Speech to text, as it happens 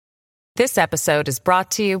This episode is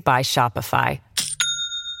brought to you by Shopify.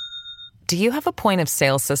 Do you have a point of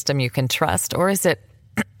sale system you can trust, or is it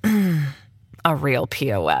a real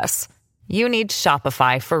POS? You need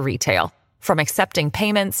Shopify for retail. From accepting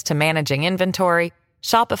payments to managing inventory,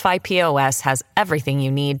 Shopify POS has everything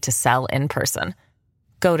you need to sell in person.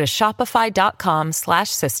 Go to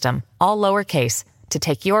shopify.com/system, all lowercase, to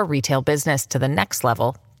take your retail business to the next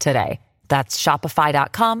level today. That's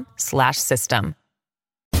shopify.com/system.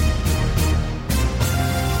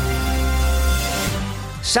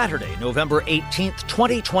 Saturday, November 18th,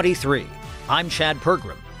 2023. I'm Chad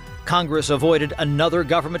Pergram. Congress avoided another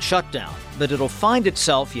government shutdown, but it'll find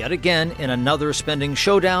itself yet again in another spending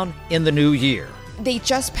showdown in the new year. They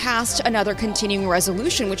just passed another continuing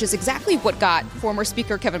resolution, which is exactly what got former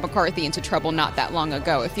Speaker Kevin McCarthy into trouble not that long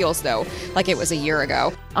ago. It feels, though, like it was a year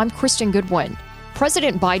ago. I'm Kristen Goodwin.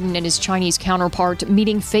 President Biden and his Chinese counterpart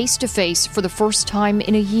meeting face-to-face for the first time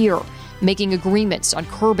in a year, making agreements on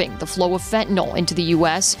curbing the flow of fentanyl into the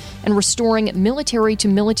U.S. and restoring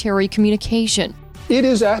military-to-military communication. It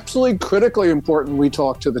is absolutely critically important we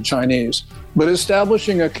talk to the Chinese, but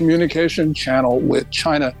establishing a communication channel with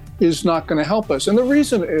China is not going to help us. And the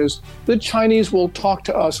reason is the Chinese will talk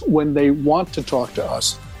to us when they want to talk to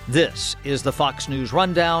us. This is the Fox News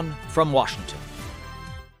Rundown from Washington.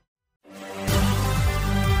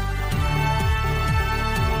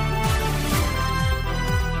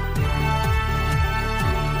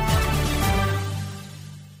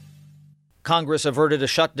 Congress averted a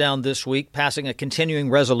shutdown this week, passing a continuing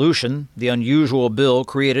resolution. The unusual bill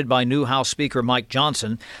created by new House Speaker Mike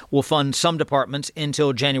Johnson will fund some departments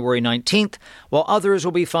until January 19th, while others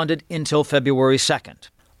will be funded until February 2nd.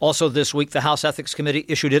 Also this week, the House Ethics Committee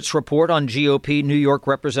issued its report on GOP New York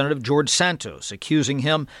Representative George Santos, accusing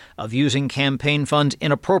him of using campaign funds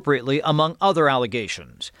inappropriately, among other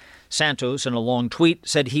allegations. Santos, in a long tweet,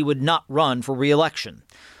 said he would not run for re-election.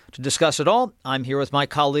 To discuss it all, I'm here with my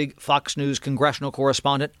colleague, Fox News congressional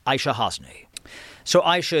correspondent Aisha Hasni. So,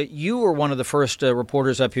 Aisha, you were one of the first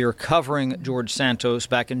reporters up here covering George Santos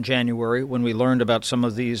back in January when we learned about some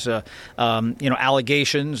of these,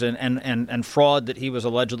 allegations and fraud that he was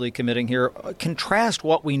allegedly committing here. Contrast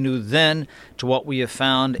what we knew then to what we have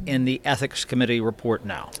found in the Ethics Committee report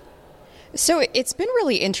now. So it's been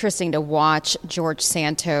really interesting to watch George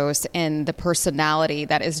Santos and the personality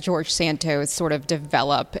that is George Santos sort of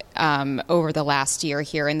develop over the last year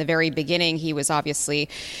here. In the very beginning, he was obviously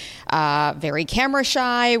very camera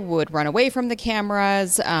shy, would run away from the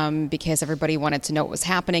cameras because everybody wanted to know what was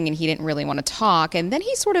happening and he didn't really want to talk. And then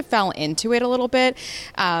he sort of fell into it a little bit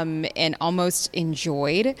and almost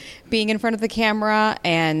enjoyed being in front of the camera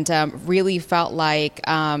and really felt like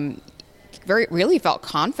really felt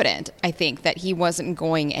confident, I think, that he wasn't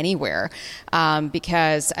going anywhere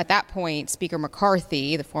because at that point, Speaker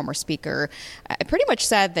McCarthy, the former speaker, pretty much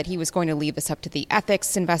said that he was going to leave this up to the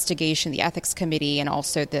ethics investigation, the ethics committee, and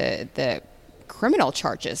also the criminal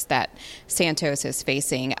charges that Santos is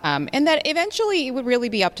facing, and that eventually it would really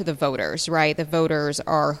be up to the voters, right? The voters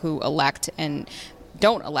are who elect and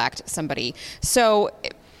don't elect somebody. So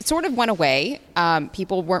it sort of went away.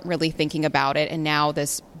 People weren't really thinking about it, and now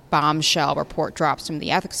this bombshell report drops from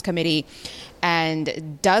the ethics committee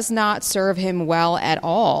and does not serve him well at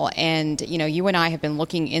all. And, you know, you and I have been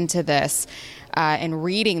looking into this and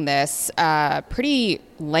reading this pretty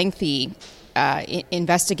lengthy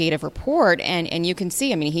investigative report. And you can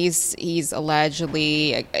see, I mean, he's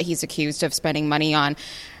accused of spending money on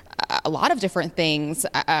a lot of different things.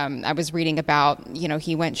 I was reading about, you know,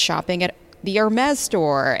 he went shopping at the Hermes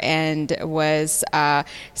store and was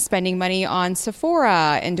spending money on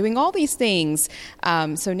Sephora and doing all these things.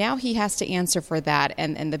 So now he has to answer for that.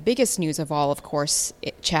 And the biggest news of all, of course,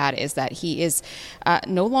 Chad, is that he is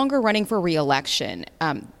no longer running for re-election.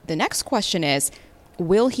 The next question is,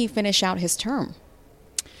 will he finish out his term?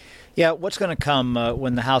 Yeah, what's going to come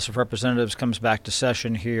when the House of Representatives comes back to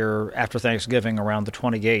session here after Thanksgiving around the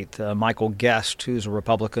 28th? Michael Guest, who's a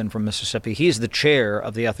Republican from Mississippi, he's the chair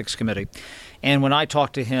of the Ethics Committee. And when I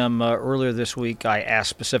talked to him earlier this week, I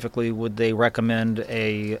asked specifically, would they recommend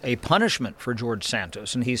a punishment for George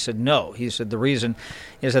Santos? And he said no. He said the reason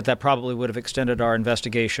is that probably would have extended our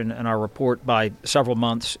investigation and our report by several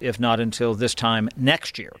months, if not until this time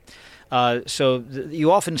next year. So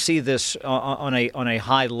you often see this on a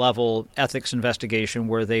high-level ethics investigation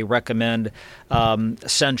where they recommend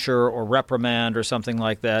censure or reprimand or something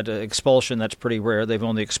like that. Expulsion, that's pretty rare. They've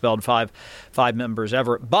only expelled five members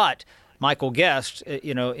ever. But Michael Guest,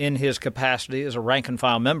 in his capacity as a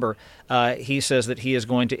rank-and-file member, he says that he is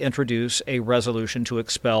going to introduce a resolution to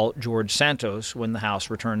expel George Santos when the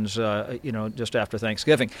House returns, just after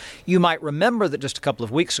Thanksgiving. You might remember that just a couple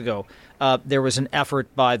of weeks ago, there was an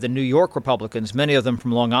effort by the New York Republicans, many of them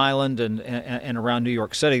from Long Island and around New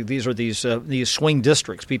York City. These are these swing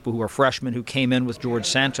districts, people who are freshmen who came in with George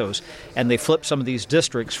Santos, and they flipped some of these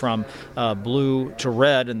districts from blue to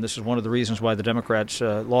red, and this is one of the reasons why the Democrats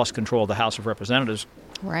lost control of the House of Representatives.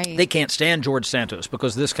 Right. They can't stand George Santos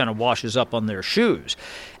because this kind of washes up on their shoes.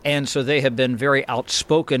 And so they have been very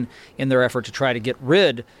outspoken in their effort to try to get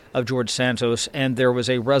rid of George Santos. And there was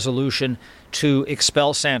a resolution to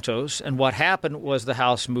expel Santos. And what happened was the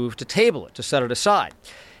House moved to table it, to set it aside.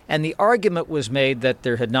 And the argument was made that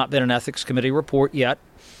there had not been an ethics committee report yet,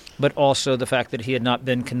 but also the fact that he had not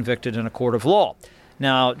been convicted in a court of law.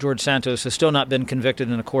 Now, George Santos has still not been convicted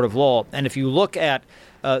in a court of law. And if you look at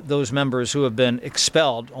those members who have been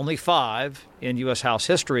expelled, only 5 in U.S. House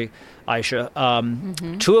history, Aisha,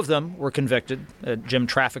 2 of them were convicted. Jim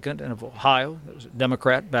Traficant of Ohio, that was a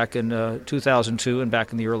Democrat back in 2002 and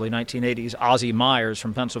back in the early 1980s. Ozzie Myers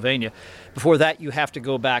from Pennsylvania. Before that, you have to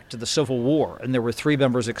go back to the Civil War. And there were 3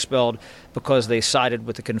 members expelled because they sided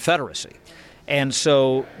with the Confederacy. And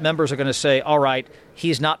so members are going to say, all right,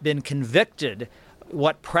 he's not been convicted.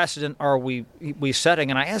 What precedent are we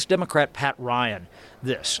setting? And I asked Democrat Pat Ryan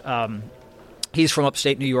this. He's from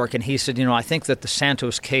upstate New York, and he said, I think that the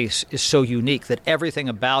Santos case is so unique that everything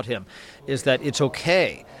about him is that it's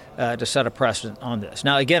okay to set a precedent on this.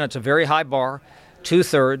 Now, again, it's a very high bar,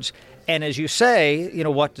 2/3. And as you say,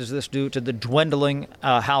 what does this do to the dwindling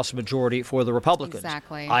House majority for the Republicans?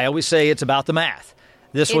 Exactly. I always say it's about the math.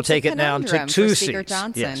 This will take it down to 2 seats. Speaker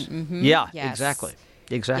Johnson. Yes. Mm-hmm. Yeah, yes. Exactly.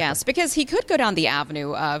 Exactly. Yes, because he could go down the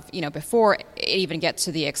avenue of, before it even gets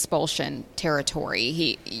to the expulsion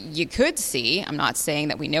territory. You could see, I'm not saying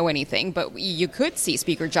that we know anything, but you could see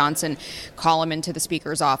Speaker Johnson call him into the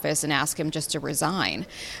Speaker's office and ask him just to resign.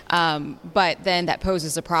 But then that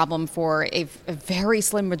poses a problem for a very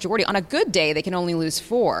slim majority. On a good day, they can only lose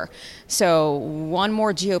 4. So one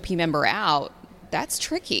more GOP member out, that's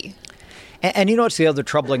tricky. And it's the other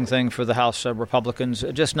troubling thing for the House Republicans,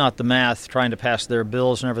 just not the math, trying to pass their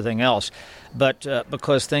bills and everything else, but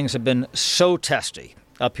because things have been so testy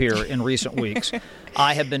up here in recent weeks.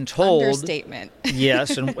 I have been told, understatement.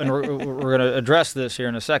 Yes, and we're going to address this here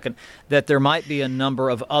in a second, that there might be a number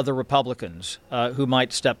of other Republicans who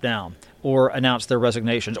might step down or announce their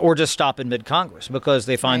resignations or just stop in mid-Congress because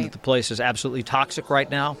they find that the place is absolutely toxic right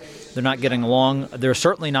now. They're not getting along. They're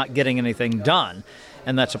certainly not getting anything done.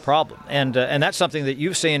 And that's a problem, and that's something that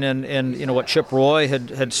you've seen in what Chip Roy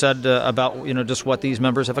had said about just what these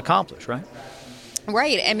members have accomplished, right?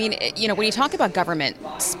 Right. I mean, when you talk about government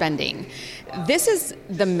spending, this is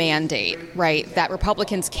the mandate, right, that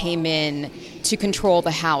Republicans came in to control the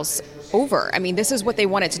House over. I mean, this is what they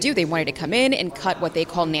wanted to do. They wanted to come in and cut what they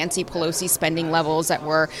call Nancy Pelosi spending levels that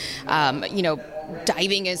were,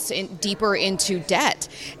 diving us deeper into debt.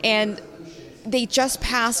 And they just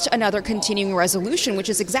passed another continuing resolution, which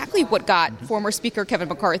is exactly what got former Speaker Kevin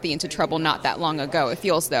McCarthy into trouble not that long ago. It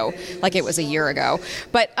feels, though, like it was a year ago.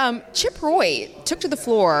 But Chip Roy took to the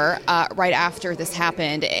floor right after this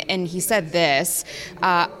happened, and he said this: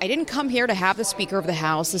 I didn't come here to have the Speaker of the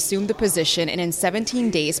House assume the position and in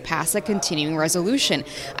 17 days pass a continuing resolution.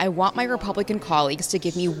 I want my Republican colleagues to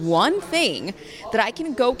give me one thing that I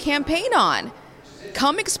can go campaign on.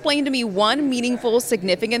 Come explain to me one meaningful,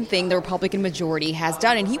 significant thing the Republican majority has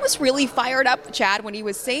done. And he was really fired up, Chad, when he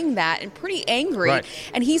was saying that, and pretty angry. Right.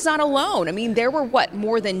 And he's not alone. I mean, there were,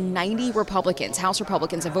 more than 90 Republicans, House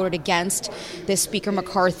Republicans, that voted against this Speaker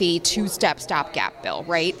McCarthy two-step stopgap bill,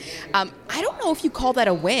 right? I don't know if you call that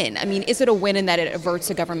a win. I mean, is it a win in that it averts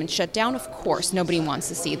a government shutdown? Of course, nobody wants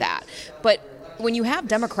to see that. But when you have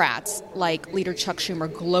Democrats like Leader Chuck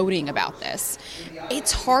Schumer gloating about this,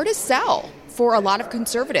 it's hard to sell for a lot of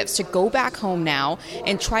conservatives to go back home now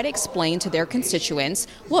and try to explain to their constituents,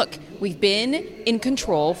 look, we've been in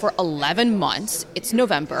control for 11 months, it's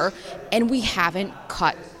November, and we haven't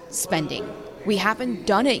cut spending. We haven't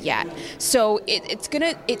done it yet. So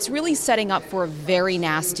it's really setting up for a very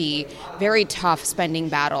nasty, very tough spending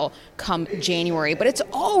battle come January. But it's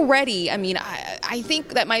already, I think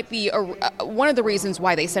that might be one of the reasons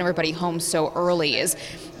why they sent everybody home so early is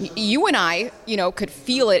you and I, could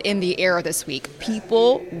feel it in the air this week.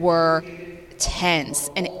 People were tense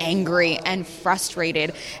and angry and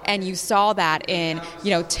frustrated. And you saw that in,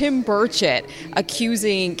 Tim Burchett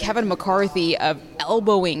accusing Kevin McCarthy of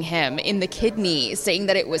elbowing him in the kidney, saying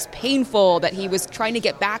that it was painful, that he was trying to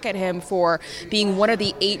get back at him for being one of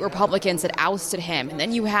the 8 Republicans that ousted him. And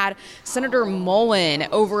then you had Senator Mullen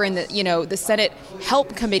over in the Senate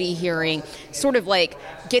Help Committee hearing, sort of like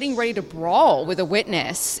getting ready to brawl with a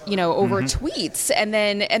witness, over tweets. And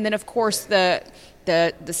then of course the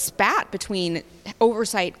spat between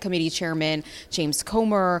Oversight Committee Chairman James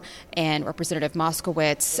Comer and Representative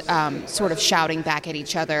Moskowitz, sort of shouting back at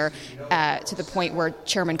each other to the point where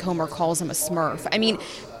Chairman Comer calls him a Smurf. I mean,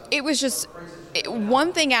 it was just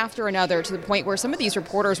one thing after another, to the point where some of these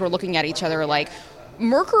reporters were looking at each other like,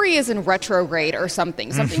 Mercury is in retrograde or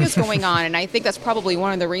something. Something is going on, and I think that's probably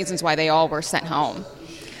one of the reasons why they all were sent home.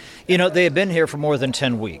 They have been here for more than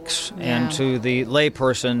 10 weeks. Yeah. And to the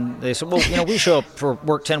layperson, they said, well, we show up for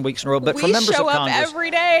work 10 weeks in a row. But for members of Congress... We show up every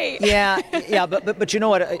day. Yeah, but you know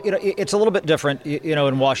what? It's a little bit different,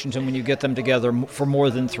 in Washington when you get them together for more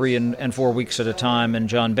than 3 and 4 weeks at a time. And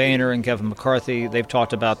John Boehner and Kevin McCarthy, they've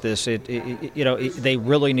talked about this. They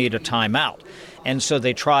really need a timeout. And so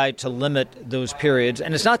they try to limit those periods.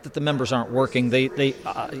 And it's not that the members aren't working.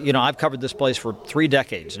 I've covered this place for 3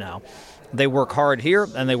 decades now. They work hard here,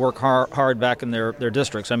 and they work hard back in their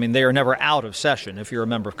districts. I mean, they are never out of session. If you're a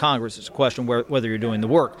member of Congress, it's a question whether you're doing the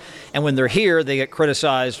work. And when they're here, they get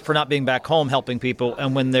criticized for not being back home helping people.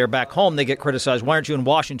 And when they're back home, they get criticized, why aren't you in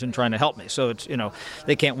Washington trying to help me? So it's,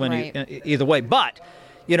 they can't win either way. But,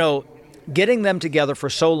 getting them together for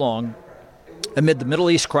so long amid the Middle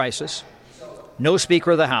East crisis, no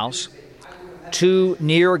Speaker of the House, 2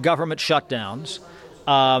 near government shutdowns,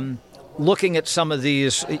 looking at some of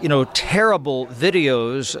these, terrible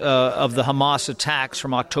videos of the Hamas attacks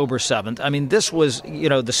from October 7th. I mean, this was,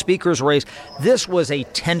 the speaker's race. This was a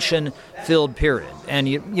tension-filled period. And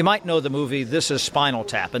you might know the movie This Is Spinal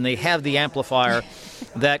Tap, and they have the amplifier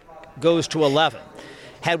that goes to 11.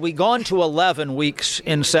 Had we gone to 11 weeks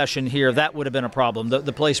in session here, that would have been a problem.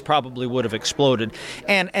 The place probably would have exploded.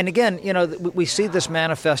 And again, we see this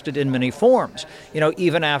manifested in many forms.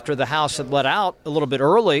 Even after the House had let out a little bit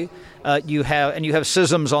early, you have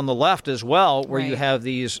schisms on the left as well, where you have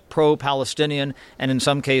these pro-Palestinian and in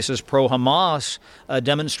some cases pro-Hamas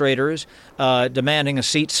demonstrators demanding a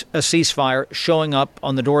ceasefire, showing up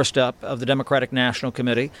on the doorstep of the Democratic National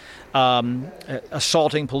Committee,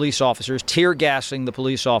 assaulting police officers, tear gassing the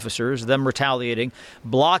police officers, them retaliating,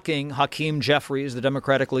 blocking Hakeem Jeffries, the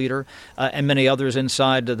Democratic leader, and many others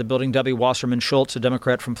inside the building. Debbie Wasserman Schultz, a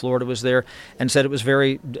Democrat from Florida, was there and said it was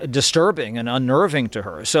very disturbing and unnerving to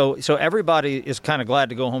her. So everybody is kind of glad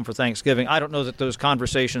to go home for Thanksgiving. I don't know that those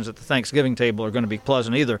conversations at the Thanksgiving table are going to be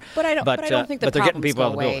pleasant either. But I don't think the problems go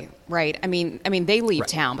away. Right. I mean, they leave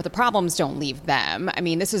town, but the problems don't leave them. I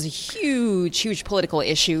mean, this is a huge political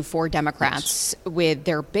issue for Democrats with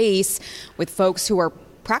their base, with folks who are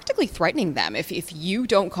practically threatening them. If you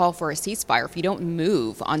don't call for a ceasefire, if you don't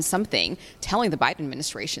move on something, telling the Biden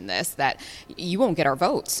administration that you won't get our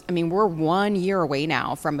votes. I mean, we're 1 year away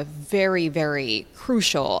now from a very, very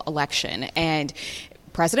crucial election. And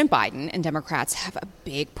President Biden and Democrats have a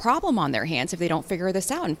big problem on their hands if they don't figure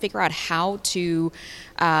this out and figure out how to,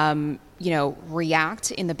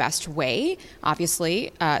 react in the best way.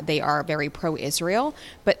 Obviously, they are very pro-Israel,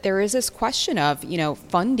 but there is this question of,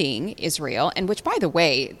 funding Israel, and which, by the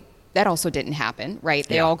way, that also didn't happen, right?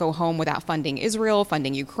 They all go home without funding Israel,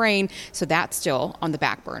 funding Ukraine. So that's still on the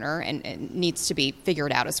back burner and needs to be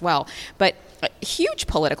figured out as well. But a huge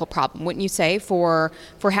political problem, wouldn't you say, for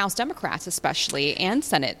House Democrats especially, and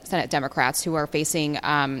Senate Democrats who are facing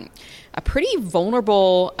a pretty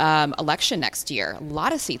vulnerable election next year. A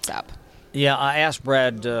lot of seats up. Yeah, I asked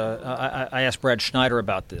Brad Schneider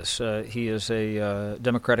about this. He is a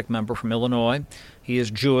Democratic member from Illinois. He is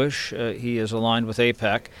Jewish. He is aligned with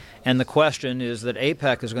AIPAC. And the question is that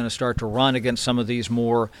AIPAC is going to start to run against some of these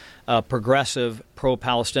more progressive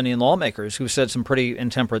pro-Palestinian lawmakers who said some pretty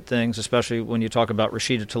intemperate things, especially when you talk about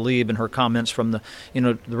Rashida Tlaib and her comments from the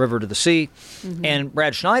river to the sea. Mm-hmm. And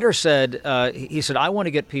Brad Schneider said, he said, I want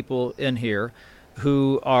to get people in here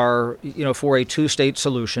who are, for a two-state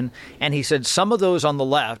solution. And he said some of those on the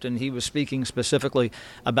left, and he was speaking specifically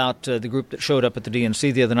about the group that showed up at the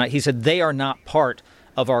DNC the other night, he said they are not part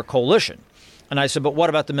of our coalition. And I said, but what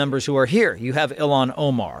about the members who are here? You have Ilhan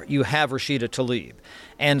Omar. You have Rashida Tlaib.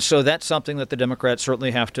 And so that's something that the Democrats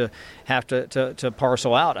certainly have to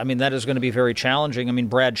parcel out. I mean, that is going to be very challenging. I mean,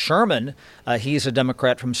 Brad Sherman, he's a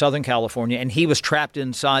Democrat from Southern California, and he was trapped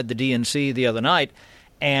inside the DNC the other night.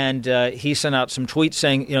 And he sent out some tweets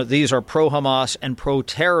saying, these are pro-Hamas and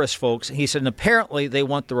pro-terrorist folks. He said, and apparently they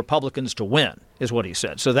want the Republicans to win, is what he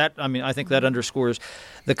said. So that, I think that underscores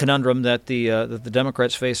the conundrum that the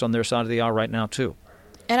Democrats face on their side of the aisle right now, too.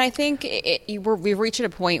 And I think we've reached a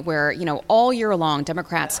point where, all year long,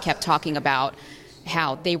 Democrats kept talking about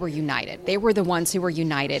how they were united. They were the ones who were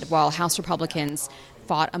united, while House Republicans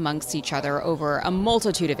fought amongst each other over a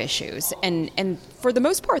multitude of issues. And for the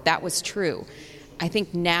most part, that was true. I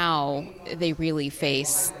think now they really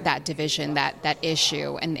face that division, that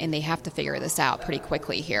issue, and they have to figure this out pretty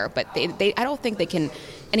quickly here. But I don't think they can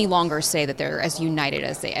any longer say that they're as united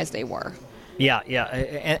as they were. Yeah.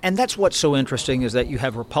 And that's what's so interesting is that you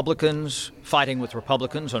have Republicans fighting with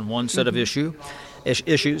Republicans on one set of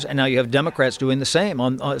issues, and now you have Democrats doing the same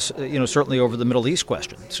on, certainly over the Middle East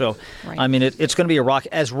question. So, right. It's going to be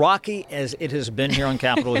as rocky as it has been here on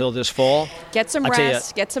Capitol Hill this fall. Get some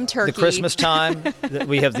rest, get some turkey. The Christmas time,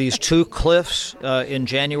 we have these two cliffs in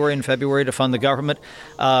January and February to fund the government.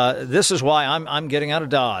 This is why I'm getting out of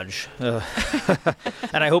Dodge, and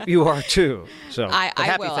I hope you are too. So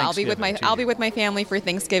I will. I'll be with my family for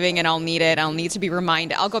Thanksgiving, and I'll need it. I'll need to be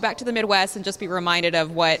reminded. I'll go back to the Midwest and just be reminded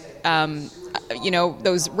of what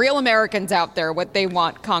those real Americans out there, what they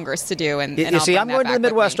want Congress to do. And you see, I'm going to the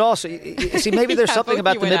Midwest also. You see, maybe there's something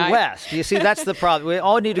about the Midwest. You see, that's the problem. We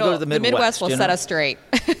all need to go to the Midwest. The Midwest will set us straight.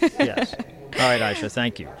 Yes. All right, Aisha,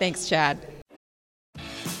 thank you. Thanks, Chad.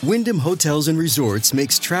 Wyndham Hotels and Resorts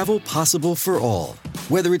makes travel possible for all.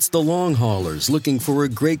 Whether it's the long haulers looking for a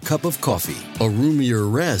great cup of coffee, a roomier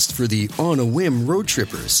rest for the on-a-whim road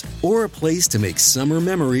trippers, or a place to make summer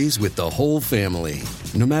memories with the whole family.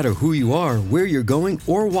 No matter who you are, where you're going,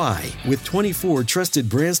 or why, with 24 trusted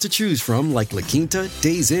brands to choose from like La Quinta,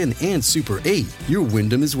 Days Inn, and Super 8, your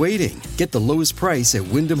Wyndham is waiting. Get the lowest price at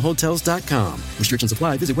WyndhamHotels.com. Restrictions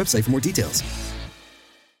apply. Visit website for more details.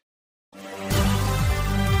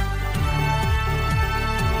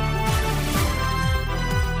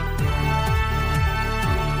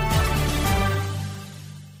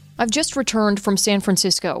 I've just returned from San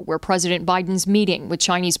Francisco, where President Biden's meeting with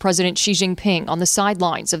Chinese President Xi Jinping on the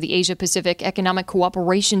sidelines of the Asia-Pacific Economic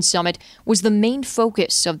Cooperation Summit was the main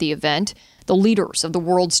focus of the event. The leaders of the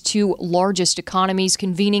world's two largest economies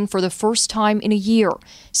convening for the first time in a year,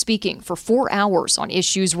 speaking for 4 hours on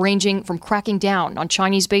issues ranging from cracking down on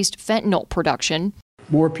Chinese-based fentanyl production.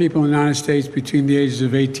 More people in the United States between the ages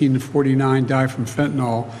of 18 and 49 die from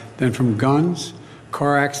fentanyl than from guns,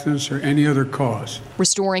 car accidents, or any other cause.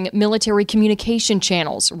 Restoring military communication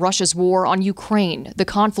channels, Russia's war on Ukraine, the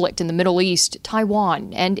conflict in the Middle East,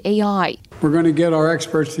 Taiwan, and AI. We're going to get our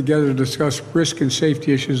experts together to discuss risk and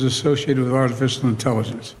safety issues associated with artificial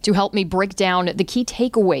intelligence. To help me break down the key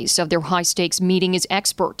takeaways of their high-stakes meeting is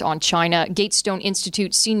expert on China, Gatestone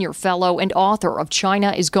Institute senior fellow and author of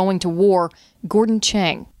China is Going to War, Gordon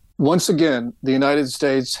Chang. Once again, the United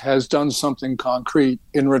States has done something concrete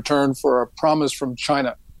in return for a promise from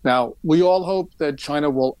China. Now, we all hope that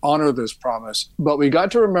China will honor this promise, but we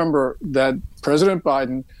got to remember that President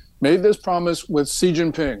Biden made this promise with Xi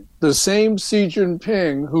Jinping, the same Xi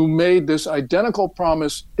Jinping who made this identical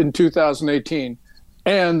promise in 2018.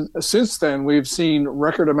 And since then, we've seen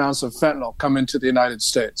record amounts of fentanyl come into the United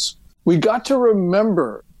States. We got to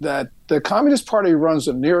remember that the Communist Party runs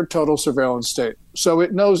a near total surveillance state. So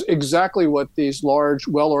it knows exactly what these large,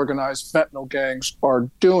 well-organized fentanyl gangs are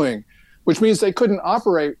doing, which means they couldn't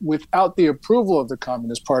operate without the approval of the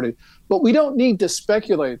Communist Party. But we don't need to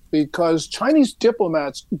speculate because Chinese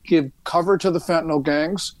diplomats give cover to the fentanyl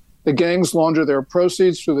gangs. The gangs launder their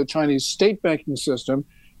proceeds through the Chinese state banking system,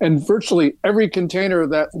 and virtually every container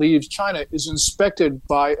that leaves China is inspected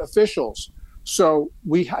by officials. So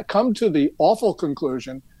we come to the awful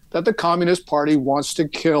conclusion that the Communist Party wants to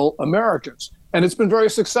kill Americans. And it's been very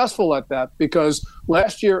successful at that because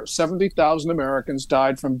last year, 70,000 Americans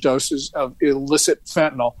died from doses of illicit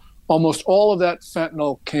fentanyl. Almost all of that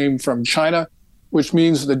fentanyl came from China, which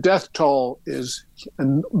means the death toll is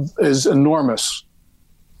enormous.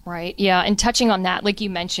 Right. Yeah. And touching on that, like you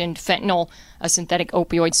mentioned, fentanyl, synthetic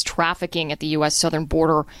opioids trafficking at the U.S. southern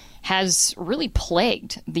border has really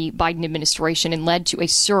plagued the Biden administration and led to a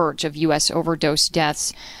surge of U.S. overdose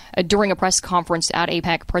deaths. During a press conference at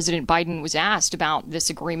APEC, President Biden was asked about this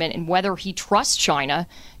agreement and whether he trusts China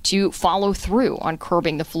to follow through on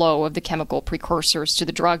curbing the flow of the chemical precursors to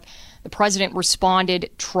the drug. The president responded,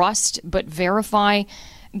 trust but verify.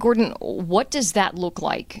 Gordon, what does that look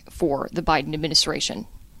like for the Biden administration?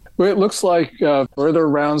 Well, it looks like further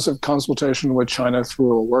rounds of consultation with China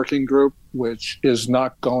through a working group, which is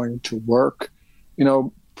not going to work. You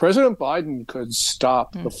know, President Biden could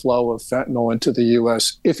stop the flow of fentanyl into the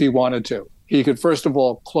U.S. if he wanted to. He could, first of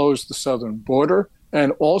all, close the southern border,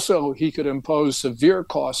 and also he could impose severe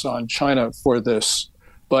costs on China for this,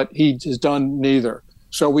 but he has done neither.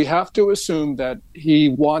 So we have to assume that he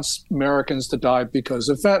wants Americans to die because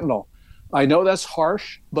of fentanyl. I know that's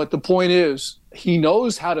harsh, but the point is he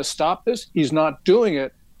knows how to stop this. He's not doing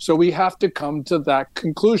it. So we have to come to that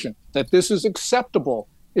conclusion, that this is acceptable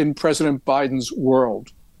in President Biden's world.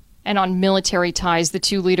 And on military ties, the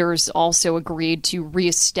two leaders also agreed to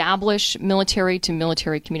reestablish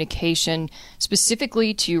military-to-military communication,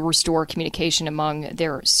 specifically to restore communication among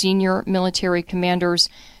their senior military commanders.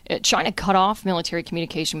 China cut off military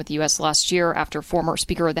communication with the U.S. last year after former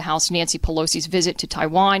Speaker of the House Nancy Pelosi's visit to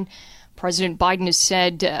Taiwan. President Biden has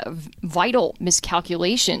said vital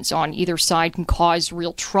miscalculations on either side can cause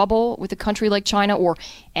real trouble with a country like China or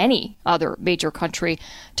any other major country.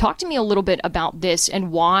 Talk to me a little bit about this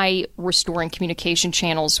and why restoring communication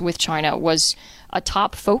channels with China was a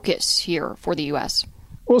top focus here for the U.S.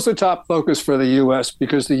 Well, it's a top focus for the U.S.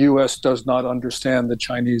 because the U.S. does not understand the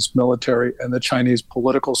Chinese military and the Chinese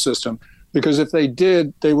political system. Because if they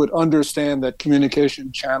did, they would understand that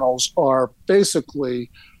communication channels are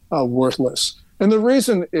basically worthless. And the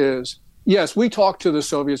reason is, yes, we talked to the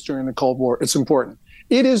Soviets during the Cold War. It's important.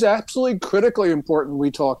 It is absolutely critically important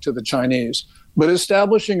we talk to the Chinese. But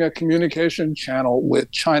establishing a communication channel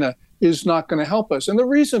with China is not going to help us. And the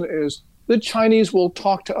reason is the Chinese will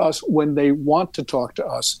talk to us when they want to talk to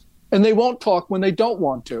us. And they won't talk when they don't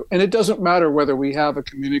want to. And it doesn't matter whether we have a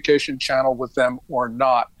communication channel with them or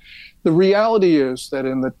not. The reality is that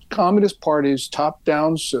in the Communist Party's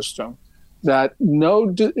top-down system, that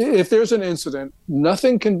if there's an incident,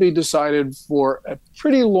 nothing can be decided for a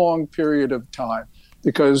pretty long period of time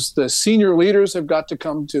because the senior leaders have got to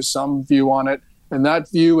come to some view on it. And that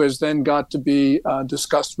view has then got to be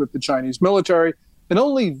discussed with the Chinese military. And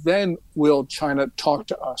only then will China talk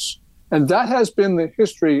to us. And that has been the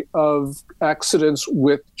history of accidents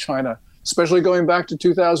with China, especially going back to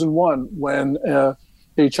 2001 when a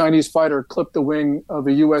Chinese fighter clipped the wing of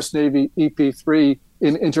a U.S. Navy EP-3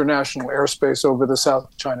 in international airspace over the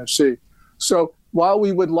South China Sea. So while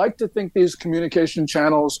we would like to think these communication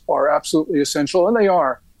channels are absolutely essential, and they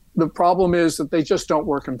are, the problem is that they just don't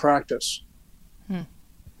work in practice.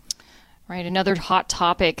 Right. Another hot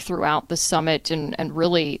topic throughout the summit and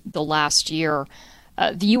really the last year,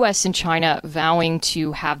 the U.S. and China vowing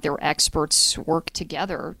to have their experts work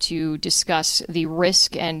together to discuss the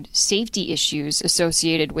risk and safety issues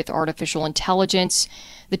associated with artificial intelligence.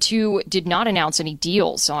 The two did not announce any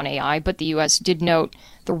deals on AI, but the U.S. did note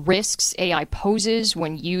the risks AI poses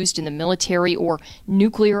when used in the military or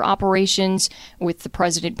nuclear operations, with the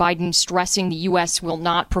President Biden stressing the U.S. will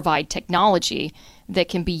not provide technology that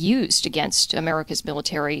can be used against America's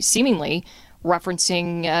military, seemingly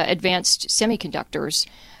referencing advanced semiconductors.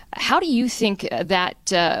 How do you think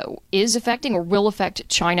that is affecting or will affect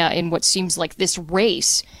China in what seems like this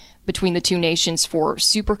race between the two nations for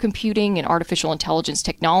supercomputing and artificial intelligence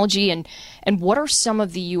technology? And what are some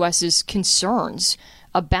of the U.S.'s concerns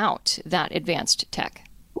about that advanced tech?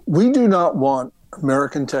 We do not want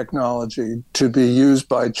American technology to be used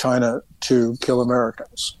by China to kill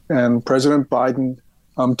Americans. And President Biden,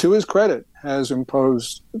 to his credit, has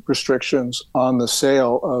imposed restrictions on the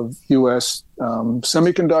sale of U.S.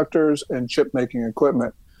 Semiconductors and chip-making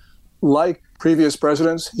equipment. Like previous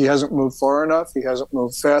presidents, he hasn't moved far enough, he hasn't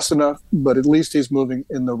moved fast enough, but at least he's moving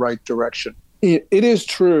in the right direction. It is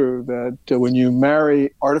true that when you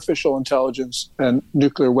marry artificial intelligence and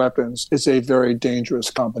nuclear weapons, it's a very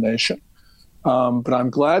dangerous combination. But I'm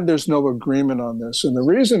glad there's no agreement on this. And the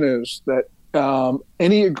reason is that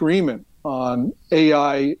any agreement on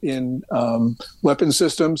AI in weapon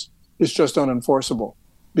systems is just unenforceable.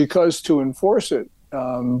 Because to enforce it,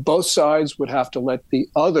 both sides would have to let the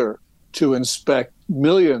other to inspect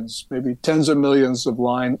millions, maybe tens of millions of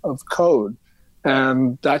line of code.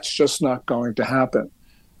 And that's just not going to happen.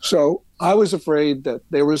 So I was afraid that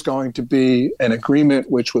there was going to be an agreement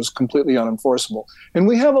which was completely unenforceable. And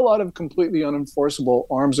we have a lot of completely unenforceable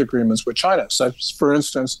arms agreements with China, such, for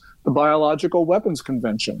instance, the Biological Weapons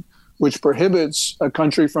Convention, which prohibits a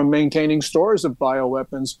country from maintaining stores of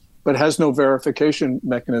bioweapons, but has no verification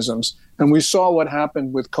mechanisms. And we saw what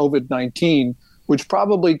happened with COVID-19, which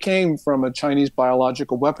probably came from a Chinese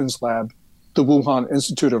biological weapons lab, the Wuhan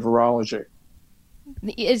Institute of Virology.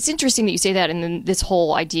 It's interesting that you say that, and then this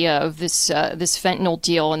whole idea of this fentanyl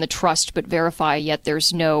deal and the trust but verify, yet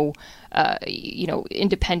there's no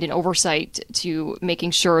independent oversight to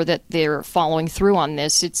making sure that they're following through on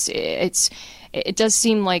this. It does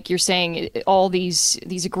seem like you're saying all these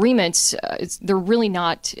agreements, they're really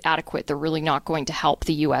not adequate. They're really not going to help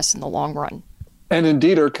the U.S. in the long run. and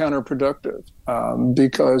indeed are counterproductive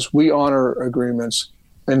because we honor agreements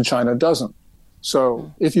and China doesn't.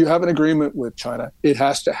 So if you have an agreement with China, it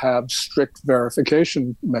has to have strict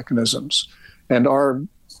verification mechanisms, and our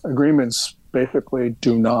agreements basically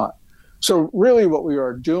do not. So really what we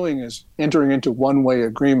are doing is entering into one-way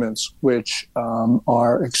agreements, which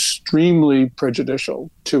are extremely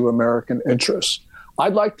prejudicial to American interests.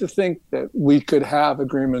 I'd like to think that we could have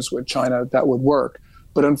agreements with China that would work,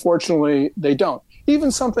 but unfortunately they don't. Even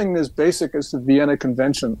something as basic as the Vienna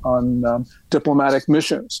Convention on diplomatic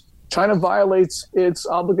missions. China violates its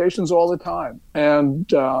obligations all the time,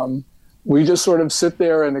 and we just sort of sit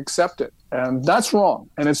there and accept it. And that's wrong.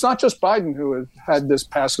 And it's not just Biden who has had this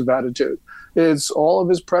passive attitude. It's all of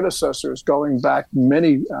his predecessors going back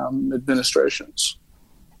many administrations.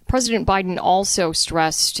 President Biden also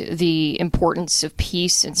stressed the importance of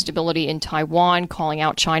peace and stability in Taiwan, calling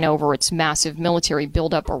out China over its massive military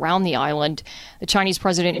buildup around the island. The Chinese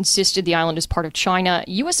president insisted the island is part of China.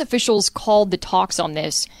 U.S. officials called the talks on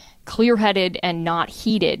this clear-headed and not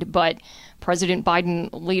heated, but President Biden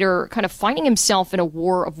later kind of finding himself in a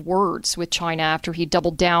war of words with China after he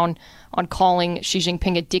doubled down on calling Xi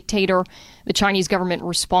Jinping a dictator. The Chinese government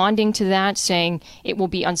responding to that, saying it will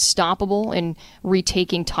be unstoppable in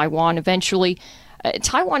retaking Taiwan eventually.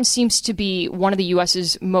 Taiwan seems to be one of the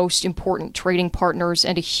U.S.'s most important trading partners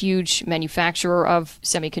and a huge manufacturer of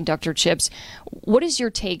semiconductor chips. What is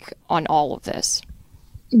your take on all of this?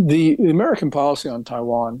 The American policy on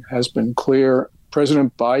Taiwan has been clear.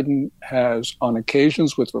 President Biden has, on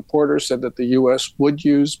occasions with reporters, said that the U.S. would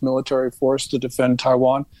use military force to defend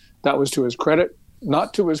Taiwan. That was to his credit.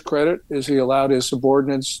 Not to his credit is he allowed his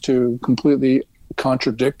subordinates to completely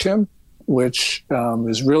contradict him, which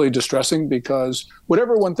is really distressing because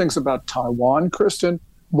whatever one thinks about Taiwan, Kristen,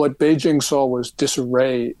 what Beijing saw was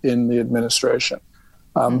disarray in the administration.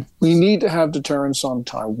 We need to have deterrence on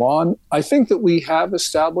Taiwan. I think that we have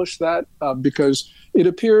established that because it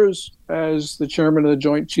appears, as the chairman of the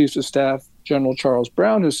Joint Chiefs of Staff, General Charles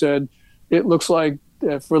Brown, has said, it looks like,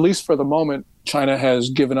 for at least for the moment, China has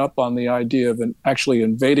given up on the idea of actually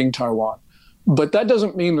invading Taiwan. But that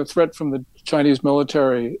doesn't mean the threat from the Chinese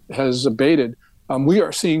military has abated. We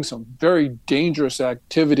are seeing some very dangerous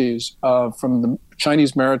activities from the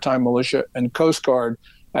Chinese maritime militia and Coast Guard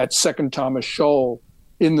at Second Thomas Shoal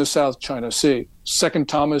in the South China Sea. Second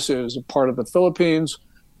Thomas is a part of the Philippines.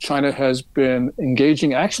 China has been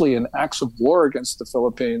engaging actually in acts of war against the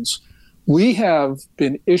Philippines. We have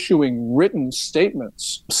been issuing written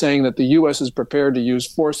statements saying that the U.S. is prepared to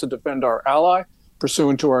use force to defend our ally,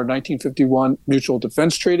 pursuant to our 1951 Mutual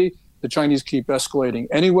Defense Treaty. The Chinese keep escalating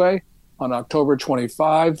anyway. On October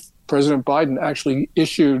 25, President Biden actually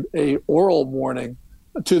issued an oral warning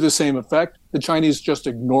to the same effect. The Chinese just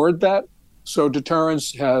ignored that. So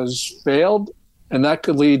deterrence has failed, and that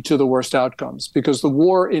could lead to the worst outcomes because the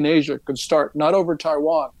war in Asia could start not over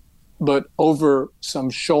Taiwan, but over some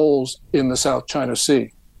shoals in the South China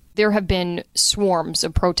Sea. There have been swarms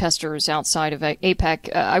of protesters outside of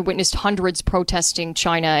APEC. I witnessed hundreds protesting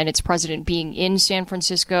China and its president being in San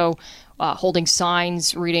Francisco, holding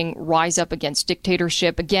signs reading "Rise Up Against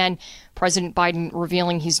Dictatorship." Again, President Biden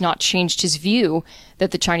revealing he's not changed his view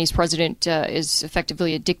that the Chinese president is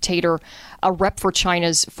effectively a dictator. A rep for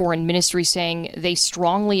China's foreign ministry saying they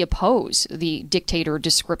strongly oppose the dictator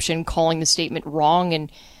description, calling the statement wrong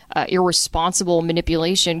and irresponsible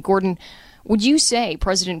manipulation. Gordon, would you say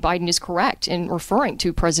President Biden is correct in referring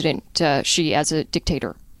to President Xi as a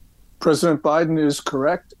dictator? President Biden is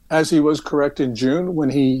correct, as he was correct in June when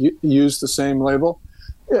he used the same label.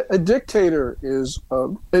 A dictator is,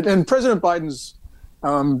 and President Biden's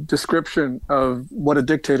description of what a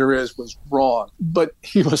dictator is was wrong, but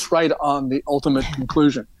he was right on the ultimate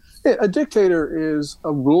conclusion. A dictator is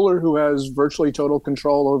a ruler who has virtually total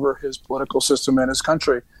control over his political system and his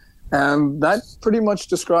country. And that pretty much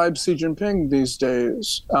describes Xi Jinping these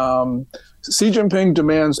days. Xi Jinping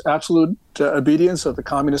demands absolute obedience of the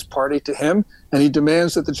Communist Party to him, and he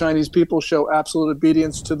demands that the Chinese people show absolute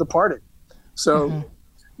obedience to the party. So,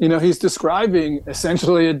 he's describing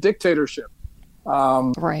essentially a dictatorship.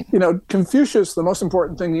 Right. Confucius, the most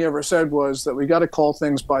important thing he ever said was that we got to call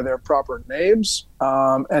things by their proper names.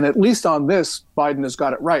 And at least on this, Biden has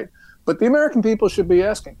got it right. But the American people should be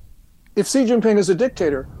asking, if Xi Jinping is a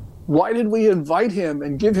dictator, why did we invite him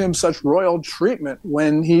and give him such royal treatment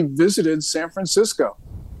when he visited San Francisco?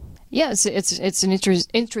 Yes, it's an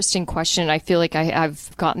interesting question. I feel like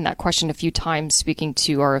I've gotten that question a few times speaking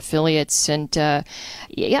to our affiliates. And I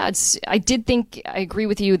agree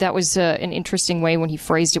with you. That was an interesting way when he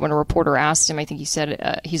phrased it when a reporter asked him. I think he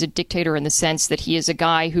said he's a dictator in the sense that he is a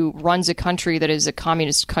guy who runs a country that is a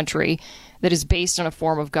communist country that is based on a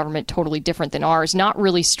form of government totally different than ours, not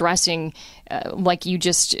really stressing, like you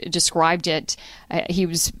just described it. He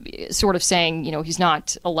was sort of saying, he's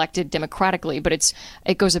not elected democratically, but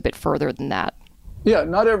it goes a bit further than that. Yeah,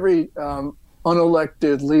 not every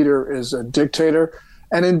unelected leader is a dictator.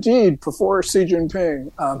 And indeed, before Xi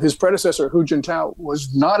Jinping, his predecessor, Hu Jintao,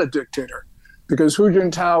 was not a dictator, because Hu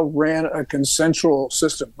Jintao ran a consensual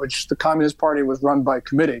system, which the Communist Party was run by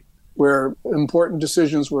committee, where important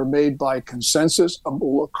decisions were made by consensus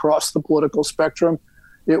across the political spectrum.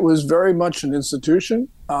 It was very much an institution.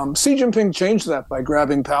 Xi Jinping changed that by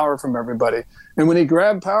grabbing power from everybody. And when he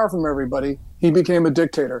grabbed power from everybody, he became a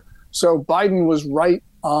dictator. So Biden was right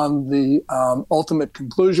on the ultimate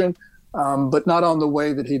conclusion, but not on the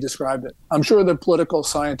way that he described it. I'm sure the political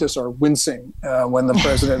scientists are wincing when the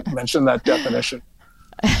president mentioned that definition.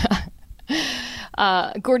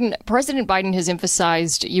 Gordon, President Biden has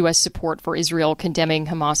emphasized U.S. support for Israel, condemning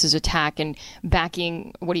Hamas's attack and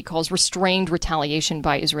backing what he calls restrained retaliation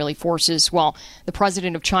by Israeli forces, while the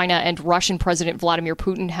president of China and Russian President Vladimir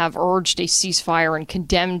Putin have urged a ceasefire and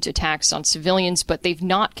condemned attacks on civilians, but they've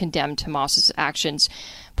not condemned Hamas's actions.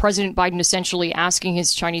 President Biden essentially asking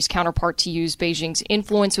his Chinese counterpart to use Beijing's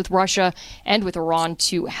influence with Russia and with Iran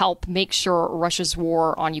to help make sure Russia's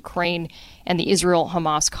war on Ukraine and the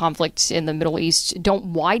Israel-Hamas conflict in the Middle East don't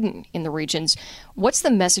widen in the regions. What's the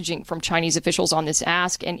messaging from Chinese officials on this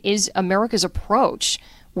ask, and is America's approach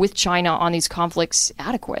with China on these conflicts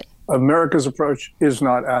adequate? America's approach is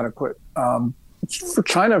not adequate. For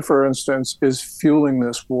China, for instance, is fueling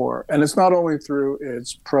this war, and it's not only through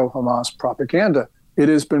its pro-Hamas propaganda. It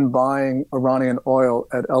has been buying Iranian oil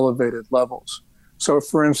at elevated levels. So,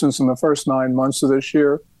 for instance, in the first 9 months of this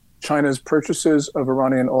year, China's purchases of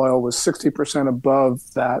Iranian oil was 60% above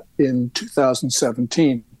that in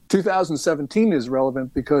 2017. 2017 is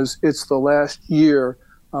relevant because it's the last year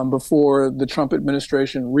before the Trump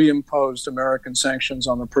administration reimposed American sanctions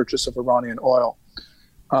on the purchase of Iranian oil.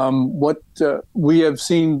 We have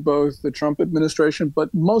seen both the Trump administration,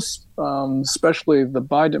 but most especially the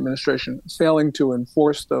Biden administration, failing to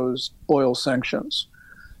enforce those oil sanctions.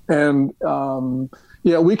 And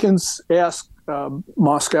we can ask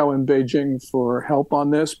Moscow and Beijing for help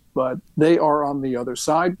on this, but they are on the other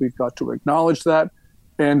side. We've got to acknowledge that.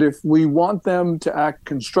 And if we want them to act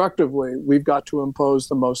constructively, we've got to impose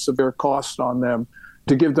the most severe costs on them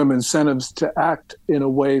to give them incentives to act in a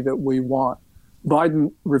way that we want.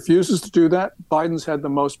 Biden refuses to do that. Biden's had the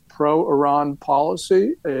most pro-Iran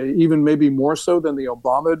policy, even maybe more so than the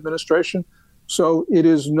Obama administration. So it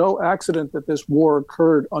is no accident that this war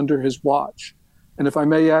occurred under his watch. And if I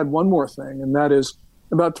may add one more thing, and that is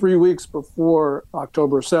about 3 weeks before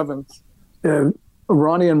October 7th,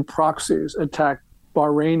 Iranian proxies attacked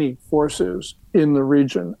Bahraini forces in the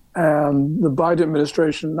region. And the Biden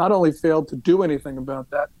administration not only failed to do anything about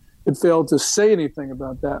that, it failed to say anything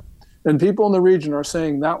about that. And people in the region are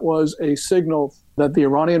saying that was a signal that the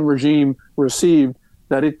Iranian regime received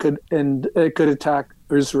that it could attack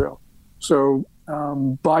Israel. So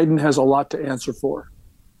Biden has a lot to answer for.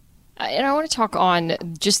 And I want to talk on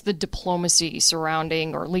just the diplomacy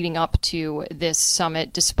surrounding or leading up to this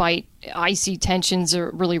summit, despite icy tensions, a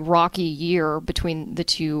really rocky year between the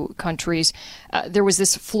two countries. There was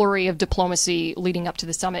this flurry of diplomacy leading up to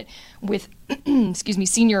the summit with,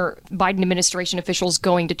 senior Biden administration officials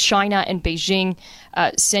going to China and Beijing,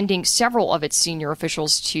 sending several of its senior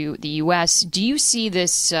officials to the U.S. Do you see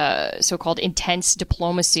this so-called intense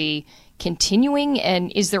diplomacy continuing,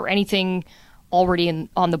 and is there anything already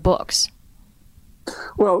on the books?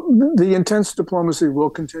 Well, the intense diplomacy will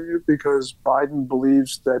continue because Biden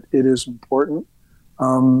believes that it is important.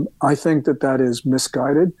 I think that is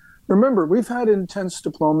misguided. Remember, we've had intense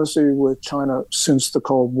diplomacy with China since the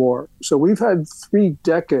Cold War. So we've had 3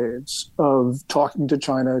 decades of talking to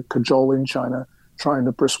China, cajoling China, trying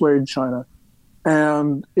to persuade China,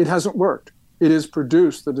 and it hasn't worked. It has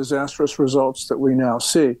produced the disastrous results that we now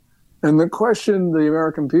see. And the question the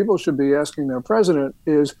American people should be asking their president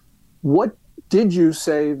is, what did you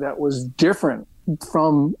say that was different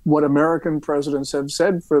from what American presidents have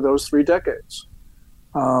said for those 3 decades?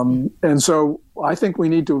 And so I think we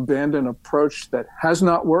need to abandon an approach that has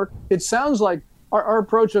not worked. It sounds like our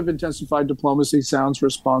approach of intensified diplomacy sounds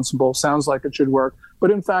responsible, sounds like it should work, but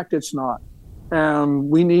in fact, it's not. And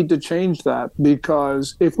we need to change that,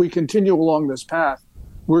 because if we continue along this path,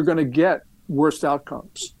 we're going to get worse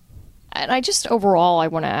outcomes. And I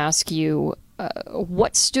want to ask you,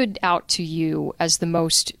 what stood out to you as the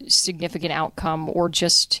most significant outcome, or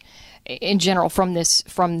just in general from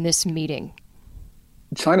this meeting?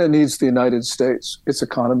 China needs the United States. Its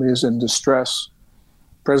economy is in distress.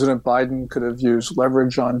 President Biden could have used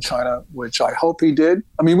leverage on China, which I hope he did.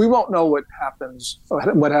 I mean, we won't know what happened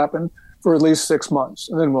for at least 6 months,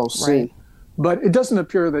 and then we'll see. Right. But it doesn't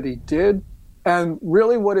appear that he did. And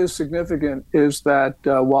really what is significant is that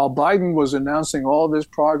while Biden was announcing all of his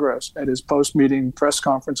progress at his post-meeting press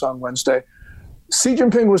conference on Wednesday, Xi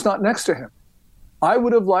Jinping was not next to him. I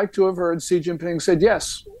would have liked to have heard Xi Jinping said,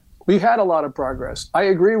 yes, we had a lot of progress. I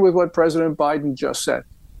agree with what President Biden just said.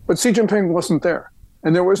 But Xi Jinping wasn't there,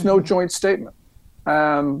 and there was no joint statement.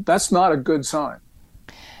 That's not a good sign.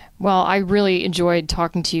 Well, I really enjoyed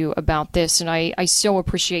talking to you about this, and I so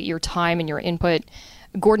appreciate your time and your input.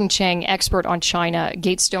 Gordon Chang, expert on China,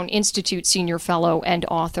 Gatestone Institute Senior Fellow and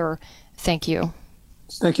author. Thank you.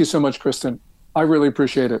 Thank you so much, Kristen. I really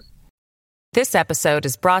appreciate it. This episode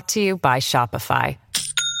is brought to you by Shopify.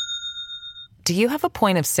 Do you have a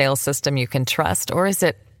point of sale system you can trust, or is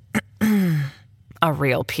it a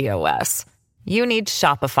real POS? You need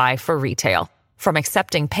Shopify for retail. From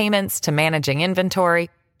accepting payments to managing inventory,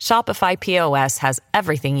 Shopify POS has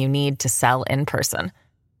everything you need to sell in person.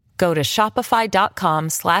 Go to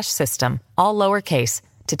shopify.com/system, all lowercase,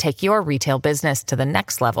 to take your retail business to the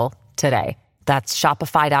next level today. That's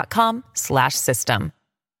shopify.com/system.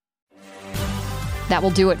 That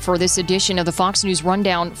will do it for this edition of the Fox News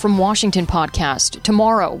Rundown from Washington podcast.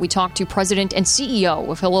 Tomorrow, we talk to President and CEO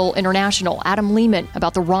of Hillel International, Adam Lehman,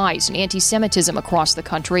 about the rise in anti-Semitism across the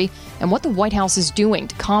country and what the White House is doing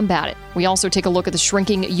to combat it. We also take a look at the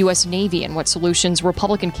shrinking U.S. Navy and what solutions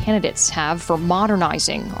Republican candidates have for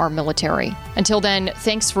modernizing our military. Until then,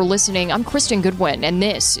 thanks for listening. I'm Kristen Goodwin, and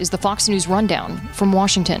this is the Fox News Rundown from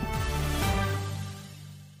Washington.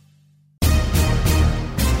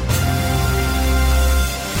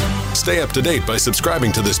 Stay up to date by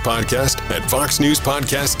subscribing to this podcast at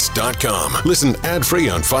foxnewspodcasts.com. Listen ad-free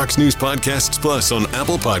on Fox News Podcasts Plus on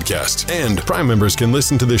Apple Podcasts. And Prime members can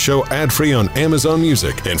listen to the show ad-free on Amazon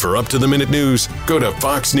Music. And for up-to-the-minute news, go to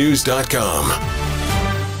foxnews.com.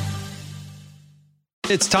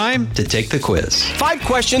 It's time to take the quiz. 5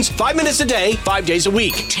 questions, 5 minutes a day, 5 days a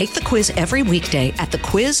week. Take the quiz every weekday at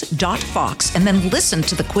thequiz.fox and then listen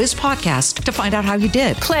to the quiz podcast to find out how you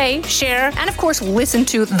did. Play, share, and of course, listen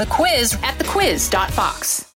to the quiz at thequiz.fox.